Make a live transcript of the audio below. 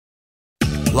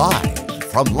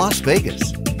Live from Las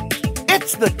Vegas,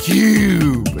 it's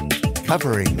theCUBE,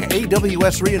 covering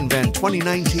AWS reInvent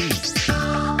 2019.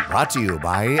 Brought to you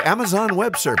by Amazon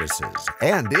Web Services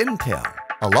and Intel,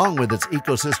 along with its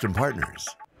ecosystem partners.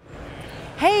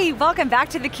 Hey, welcome back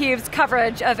to theCUBE's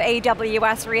coverage of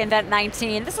AWS reInvent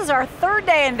 19. This is our third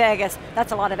day in Vegas.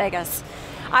 That's a lot of Vegas.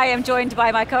 I am joined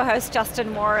by my co-host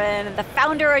Justin Morin, the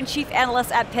founder and chief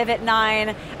analyst at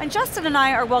PivotNine. And Justin and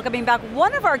I are welcoming back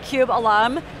one of our CUBE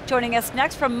alum. Joining us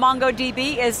next from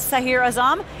MongoDB is Sahir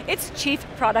Azam, its chief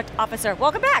product officer.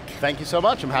 Welcome back. Thank you so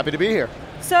much, I'm happy to be here.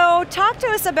 So talk to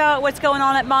us about what's going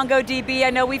on at MongoDB. I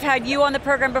know we've had you on the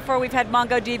program before, we've had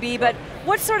MongoDB, but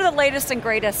what's sort of the latest and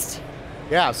greatest?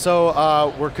 Yeah,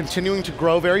 so we're continuing to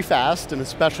grow very fast, and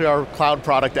especially our cloud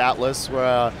product Atlas.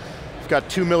 We've got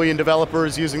 2 million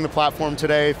developers using the platform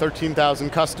today, 13,000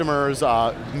 customers,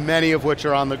 many of which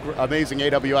are on the amazing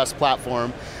AWS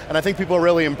platform. And I think people are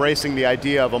really embracing the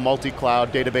idea of a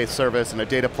multi-cloud database service and a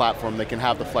data platform they can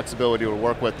have the flexibility to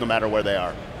work with no matter where they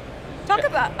are. Talk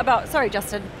about sorry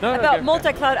Justin, about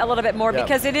multi-cloud a little bit more,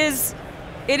 because it is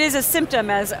a symptom,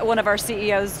 as one of our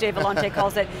CEOs, Dave Vellante,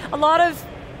 calls it. A lot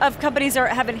of companies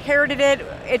have inherited it.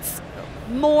 It's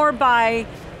more by,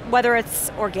 whether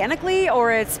it's organically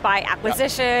or it's by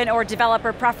acquisition or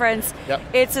developer preference,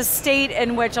 it's a state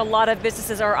in which a lot of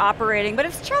businesses are operating, but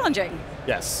it's challenging.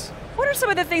 Yes. What are some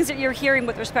of the things that you're hearing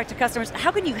with respect to customers?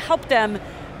 How can you help them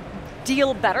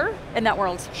deal better in that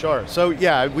world? Sure, so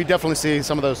yeah, we definitely see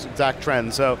some of those exact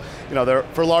trends. So,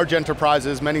 for large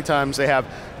enterprises, many times they have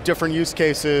different use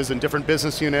cases and different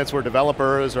business units where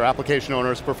developers or application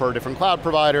owners prefer different cloud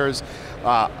providers.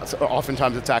 So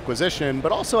oftentimes it's acquisition,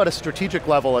 but also at a strategic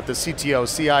level at the CTO,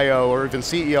 CIO, or even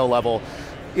CEO level,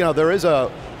 there is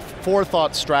a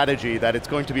forethought strategy that it's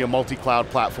going to be a multi-cloud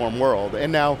platform world.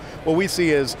 And now what we see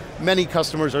is many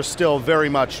customers are still very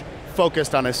much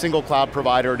focused on a single cloud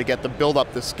provider to build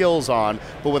up the skills on,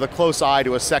 but with a close eye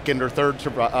to a second or third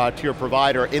tier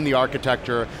provider in the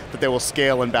architecture that they will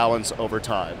scale and balance over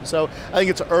time. So I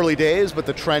think it's early days, but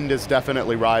the trend is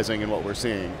definitely rising in what we're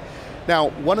seeing. Now,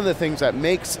 one of the things that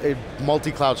makes a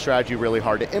multi-cloud strategy really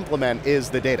hard to implement is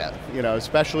the data,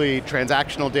 especially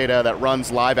transactional data that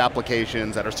runs live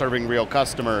applications that are serving real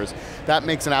customers. That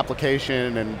makes an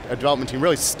application and a development team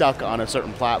really stuck on a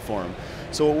certain platform.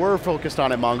 So what we're focused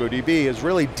on at MongoDB is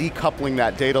really decoupling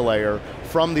that data layer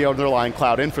from the underlying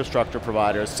cloud infrastructure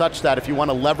providers, such that if you want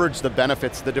to leverage the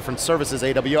benefits, the different services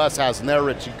AWS has in their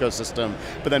rich ecosystem,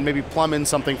 but then maybe plumb in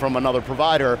something from another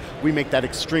provider, we make that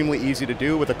extremely easy to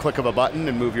do with a click of a button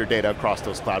and move your data across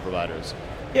those cloud providers.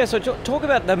 Yeah, so talk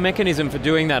about the mechanism for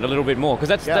doing that a little bit more,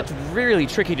 because that's really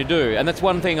tricky to do, and that's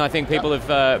one thing I think people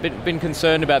have been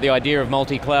concerned about the idea of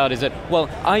multi-cloud, is that, well,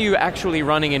 are you actually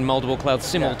running in multiple clouds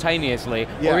simultaneously,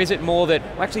 or is it more that,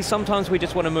 actually sometimes we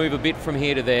just want to move a bit from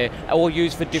here to there, or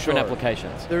use for different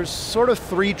applications? There's sort of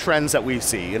three trends that we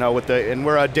see, and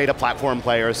we're a data platform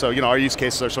player, so our use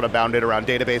cases are sort of bounded around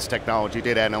database technology,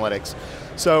 data analytics.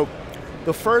 So,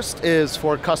 the first is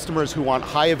for customers who want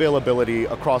high availability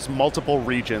across multiple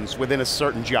regions within a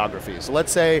certain geography. So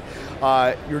let's say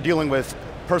you're dealing with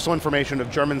personal information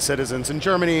of German citizens in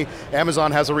Germany,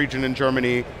 Amazon has a region in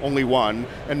Germany, only one,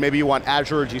 and maybe you want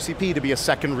Azure or GCP to be a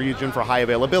second region for high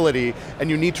availability, and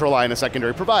you need to rely on a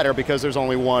secondary provider because there's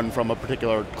only one from a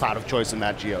particular cloud of choice in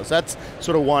that geo. So that's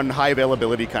sort of one high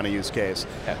availability kind of use case.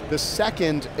 The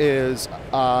second is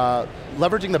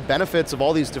leveraging the benefits of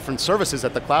all these different services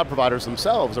that the cloud providers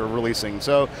themselves are releasing.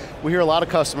 So we hear a lot of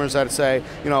customers that say,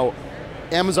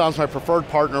 Amazon's my preferred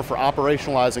partner for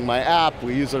operationalizing my app.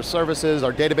 We use their services,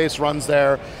 our database runs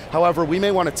there. However, we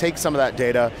may want to take some of that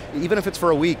data, even if it's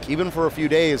for a week, even for a few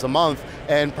days, a month,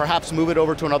 and perhaps move it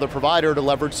over to another provider to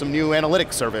leverage some new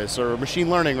analytics service or machine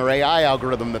learning or AI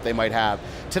algorithm that they might have.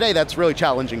 Today, that's really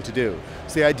challenging to do.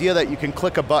 So the idea that you can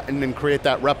click a button and create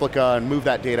that replica and move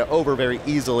that data over very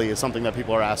easily is something that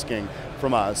people are asking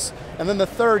from us. And then the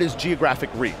third is geographic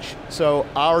reach. So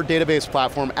our database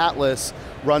platform, Atlas,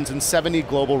 runs in 70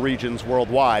 global regions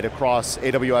worldwide across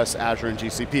AWS, Azure, and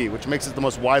GCP, which makes it the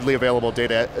most widely available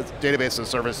database as a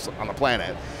service on the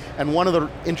planet. And one of the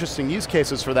interesting use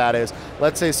cases for that is,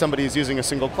 let's say somebody is using a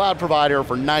single cloud provider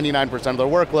for 99% of their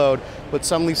workload, but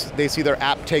suddenly they see their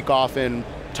app take off in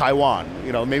Taiwan.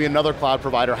 Maybe another cloud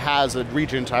provider has a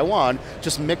region in Taiwan,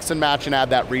 just mix and match and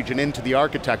add that region into the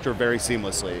architecture very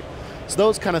seamlessly. So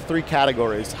those kind of three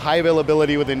categories, high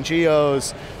availability within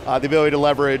geos, the ability to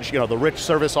leverage the rich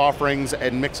service offerings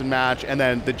and mix and match, and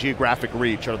then the geographic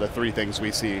reach are the three things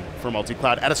we see for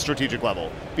multi-cloud at a strategic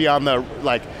level, beyond the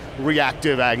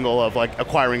reactive angle of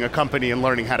acquiring a company and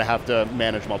learning how to have to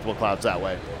manage multiple clouds that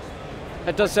way.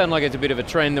 It does sound like it's a bit of a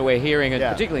trend that we're hearing, and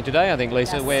particularly today, I think,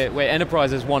 Lisa, where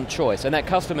enterprises want choice, and that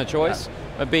customer choice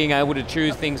of being able to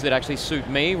choose things that actually suit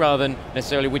me rather than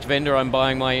necessarily which vendor I'm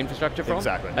buying my infrastructure from.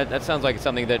 Exactly. That sounds like it's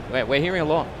something that we're hearing a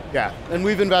lot. Yeah, and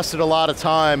we've invested a lot of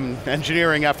time,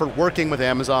 engineering effort, working with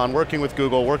Amazon, working with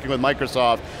Google, working with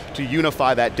Microsoft to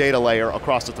unify that data layer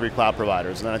across the 3 cloud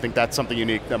providers, and I think that's something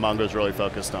unique that Mongo's really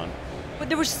focused on. But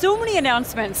there were so many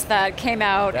announcements that came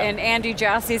out in Andy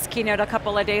Jassy's keynote a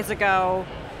couple of days ago.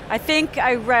 I think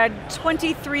I read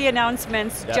 23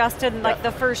 announcements just in like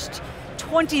the first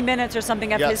 20 minutes or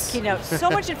something of his keynote. So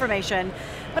much information.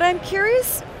 But I'm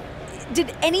curious,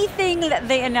 did anything that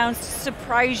they announced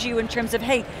surprise you in terms of,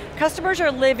 hey, customers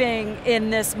are living in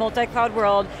this multi-cloud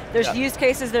world, there's use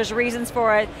cases, there's reasons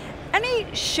for it. Any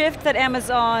shift that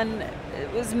Amazon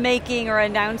was making or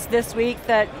announced this week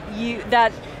that you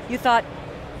thought,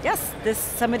 yes,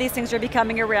 some of these things are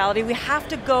becoming a reality. We have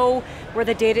to go where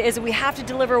the data is, and we have to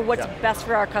deliver what's best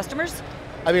for our customers?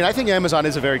 I mean, I think Amazon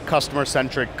is a very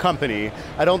customer-centric company.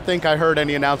 I don't think I heard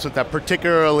any announcement that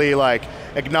particularly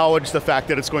acknowledged the fact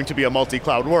that it's going to be a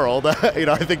multi-cloud world.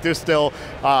 I think they're still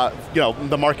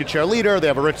the market share leader, they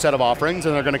have a rich set of offerings,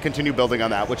 and they're going to continue building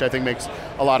on that, which I think makes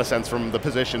a lot of sense from the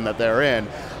position that they're in.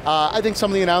 I think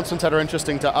some of the announcements that are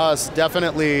interesting to us,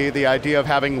 definitely the idea of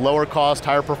having lower cost,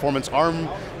 higher performance ARM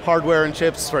hardware and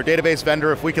chips for a database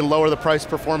vendor. If we can lower the price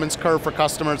performance curve for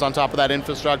customers on top of that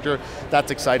infrastructure, that's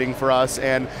exciting for us.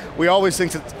 And we always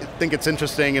think it's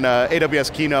interesting in a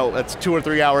AWS keynote that's 2 or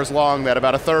 3 hours long that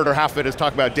about a third or half of it is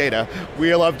talking about data.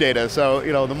 We love data, so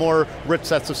the more rich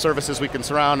sets of services we can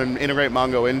surround and integrate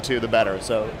Mongo into, the better.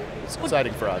 So it's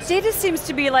exciting for us. Data seems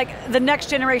to be like the next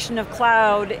generation of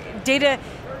cloud. Data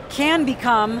can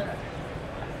become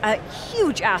a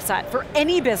huge asset for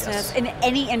any business in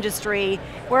any industry,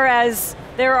 whereas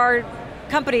there are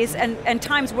companies and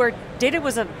times where data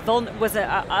was a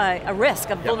risk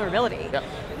of vulnerability.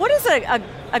 What is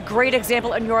a great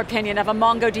example, in your opinion, of a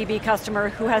MongoDB customer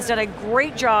who has done a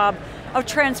great job of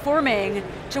transforming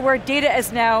to where data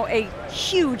is now a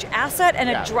huge asset and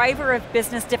a driver of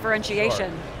business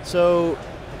differentiation? So,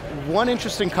 one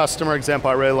interesting customer example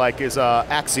I really like is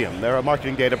Acxiom. They're a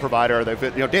marketing data provider.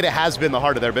 Data has been the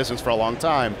heart of their business for a long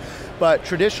time, but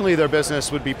traditionally their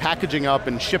business would be packaging up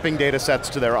and shipping data sets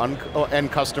to their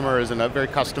end customers in a very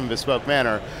custom, bespoke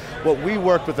manner. What we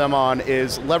worked with them on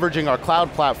is leveraging our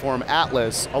cloud platform,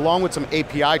 Atlas, along with some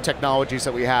API technologies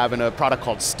that we have in a product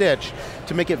called Stitch,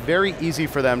 to make it very easy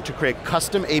for them to create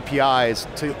custom APIs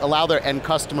to allow their end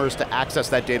customers to access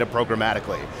that data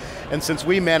programmatically. And since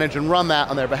we manage and run that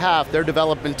on their behalf, their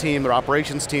development team, their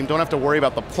operations team don't have to worry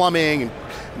about the plumbing and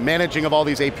managing of all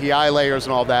these API layers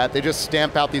and all that. They just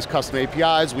stamp out these custom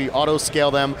APIs, we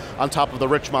auto-scale them on top of the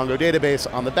rich Mongo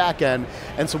database on the back end,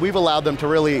 and so we've allowed them to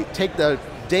really take the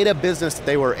data business that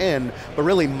they were in, but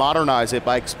really modernize it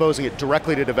by exposing it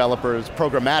directly to developers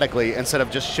programmatically instead of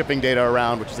just shipping data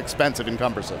around, which is expensive and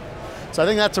cumbersome. So I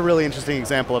think that's a really interesting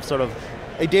example of sort of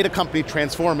a data company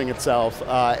transforming itself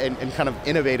and kind of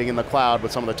innovating in the cloud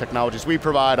with some of the technologies we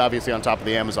provide, obviously on top of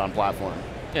the Amazon platform.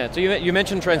 Yeah, so you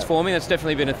mentioned transforming, that's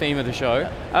definitely been a theme of the show.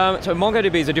 So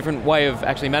MongoDB is a different way of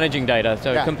actually managing data,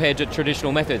 so compared to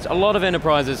traditional methods. A lot of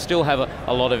enterprises still have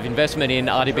a lot of investment in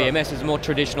RDBMS as more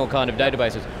traditional kind of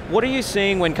databases. What are you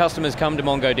seeing when customers come to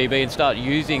MongoDB and start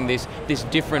using this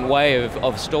different way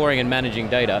of storing and managing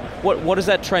data? What is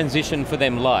that transition for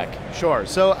them like? Sure,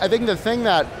 so I think the thing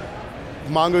that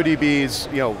MongoDB's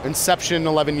inception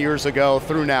 11 years ago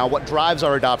through now, what drives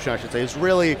our adoption, I should say, is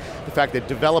really the fact that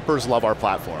developers love our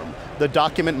platform. The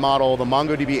document model, the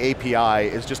MongoDB API,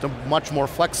 is just a much more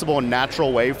flexible and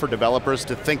natural way for developers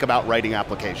to think about writing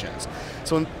applications.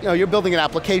 So you're building an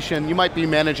application, you might be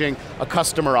managing a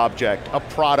customer object, a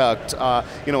product,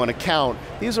 an account.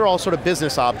 These are all sort of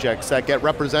business objects that get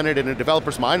represented in a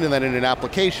developer's mind and then in an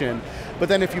application. But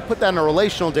then if you put that in a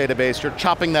relational database, you're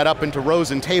chopping that up into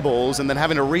rows and tables and then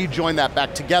having to rejoin that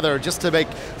back together just to make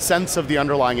sense of the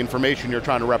underlying information you're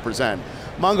trying to represent.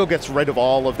 Mongo gets rid of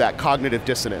all of that cognitive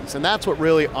dissonance, and that's what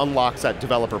really unlocks that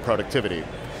developer productivity.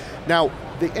 Now,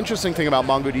 the interesting thing about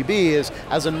MongoDB is,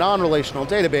 as a non-relational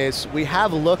database, we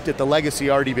have looked at the legacy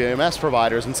RDBMS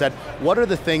providers and said, what are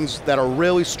the things that are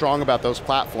really strong about those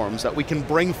platforms that we can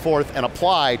bring forth and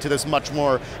apply to this much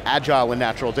more agile and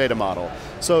natural data model?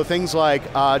 So things like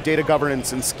data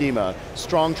governance and schema,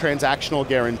 strong transactional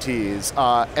guarantees,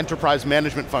 enterprise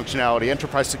management functionality,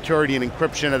 enterprise security and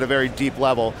encryption at a very deep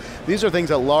level. These are things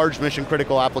that large mission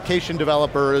critical application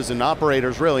developers and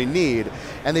operators really need,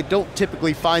 and they don't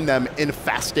typically find them in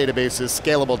fast databases,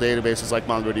 scalable databases like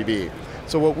MongoDB.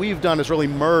 So what we've done is really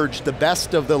merge the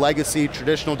best of the legacy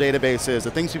traditional databases,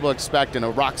 the things people expect in a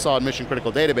rock-solid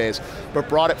mission-critical database, but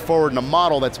brought it forward in a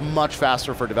model that's much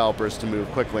faster for developers to move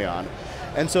quickly on.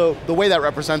 And so the way that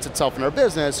represents itself in our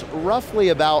business, roughly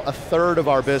about a third of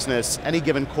our business, any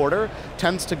given quarter,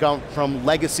 tends to come from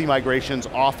legacy migrations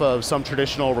off of some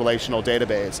traditional relational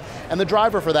database. And the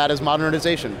driver for that is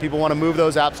modernization. People want to move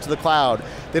those apps to the cloud.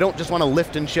 They don't just want to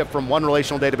lift and shift from one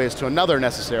relational database to another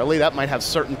necessarily. That might have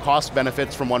certain cost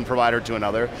benefits from one provider to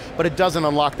another, but it doesn't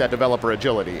unlock that developer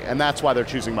agility, and that's why they're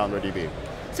choosing MongoDB.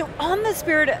 So on the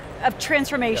spirit of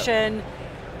transformation,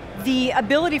 the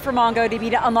ability for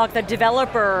MongoDB to unlock the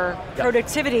developer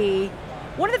productivity,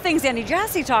 one of the things Andy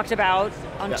Jassy talked about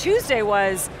on Tuesday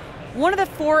was one of the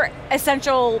 4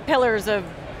 essential pillars of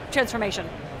transformation.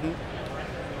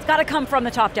 It's got to come from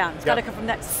the top down. It's got to come from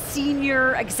that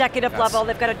senior executive level.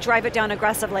 They've got to drive it down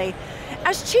aggressively.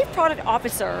 As Chief Product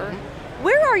Officer,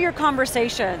 where are your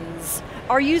conversations?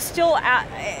 Are you still at,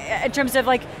 in terms of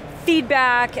like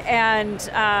feedback and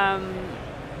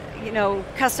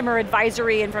customer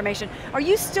advisory information, are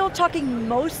you still talking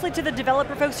mostly to the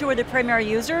developer folks who are the primary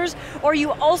users, or are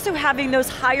you also having those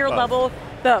higher level,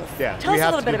 both? Yeah, Tell us a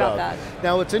little bit about that.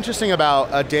 Now what's interesting about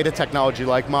a data technology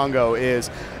like Mongo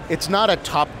is it's not a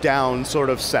top-down sort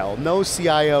of sell. No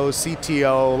CIO,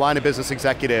 CTO, line of business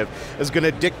executive is going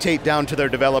to dictate down to their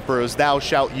developers, thou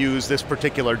shalt use this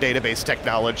particular database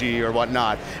technology or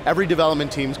whatnot. Every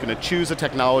development team is going to choose a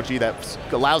technology that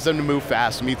allows them to move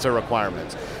fast, meets their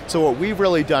requirements. So what we've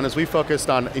really done is we focused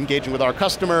on engaging with our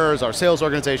customers, our sales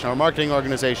organization, our marketing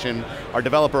organization, our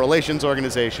developer relations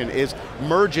organization, is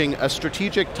merging a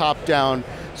strategic top-down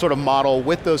sort of model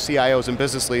with those CIOs and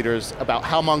business leaders about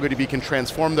how MongoDB can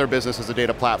transform their business as a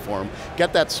data platform,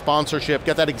 get that sponsorship,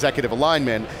 get that executive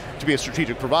alignment to be a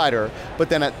strategic provider, but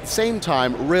then at the same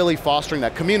time, really fostering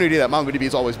that community that MongoDB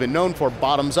has always been known for,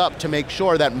 bottoms up, to make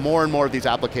sure that more and more of these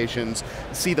applications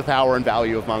see the power and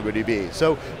value of MongoDB.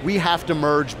 So we have to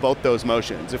merge both those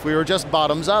motions. If we were just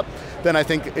bottoms up, then I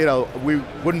think we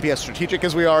wouldn't be as strategic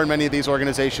as we are in many of these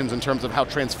organizations in terms of how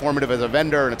transformative as a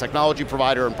vendor and a technology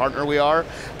provider and partner we are.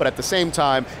 But at the same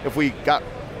time, if we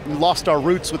lost our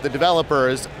roots with the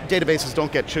developers, databases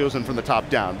don't get chosen from the top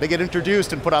down. They get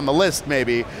introduced and put on the list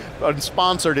maybe, and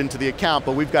sponsored into the account,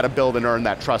 but we've got to build and earn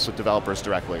that trust with developers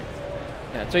directly.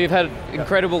 Yeah, so you've had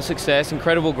incredible success,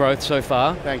 incredible growth so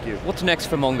far. Thank you. What's next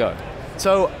for Mongo?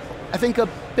 So, I think a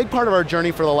big part of our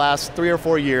journey for the last 3 or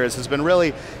 4 years has been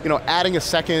really, adding a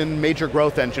second major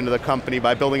growth engine to the company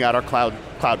by building out our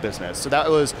cloud business. So that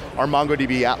was our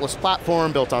MongoDB Atlas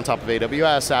platform built on top of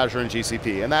AWS, Azure, and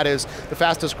GCP. And that is the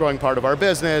fastest growing part of our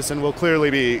business and will clearly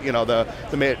be, the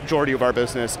majority of our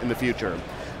business in the future.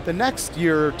 The next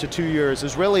year to 2 years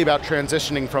is really about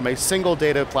transitioning from a single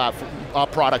data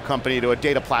product company to a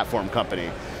data platform company.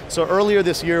 So earlier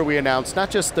this year we announced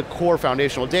not just the core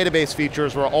foundational database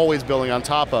features we're always building on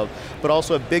top of, but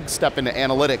also a big step into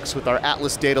analytics with our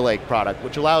Atlas Data Lake product,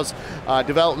 which allows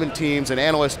development teams and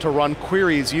analysts to run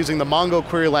queries using the Mongo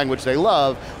query language they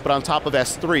love, but on top of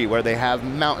S3, where they have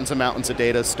mountains and mountains of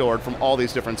data stored from all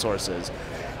these different sources.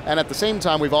 And at the same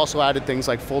time, we've also added things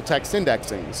like full text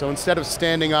indexing. So instead of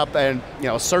standing up and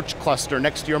a search cluster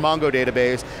next to your Mongo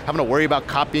database, having to worry about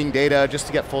copying data just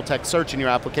to get full text search in your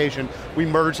application, we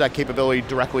merge that capability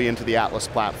directly into the Atlas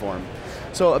platform.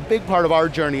 So a big part of our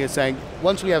journey is saying,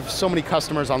 once we have so many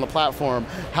customers on the platform,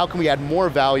 how can we add more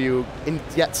value and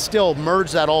yet still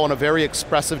merge that all in a very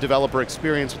expressive developer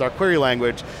experience with our query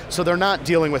language, so they're not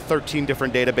dealing with 13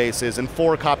 different databases and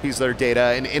 4 copies of their data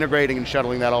and integrating and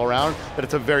shuttling that all around, but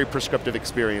it's a very prescriptive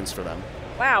experience for them.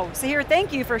 Wow, Sahir,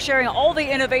 thank you for sharing all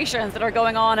the innovations that are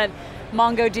going on at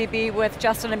MongoDB with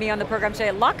Justin and me on the program today.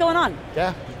 A lot going on.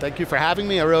 Yeah, thank you for having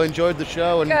me. I really enjoyed the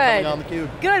show and coming on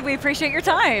theCUBE. Good, we appreciate your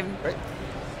time. Great.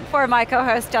 For my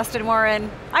co-host, Justin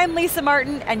Warren, I'm Lisa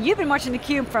Martin, and you've been watching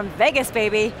theCUBE from Vegas,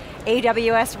 baby,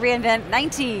 AWS reInvent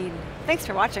 19. Thanks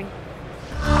for watching.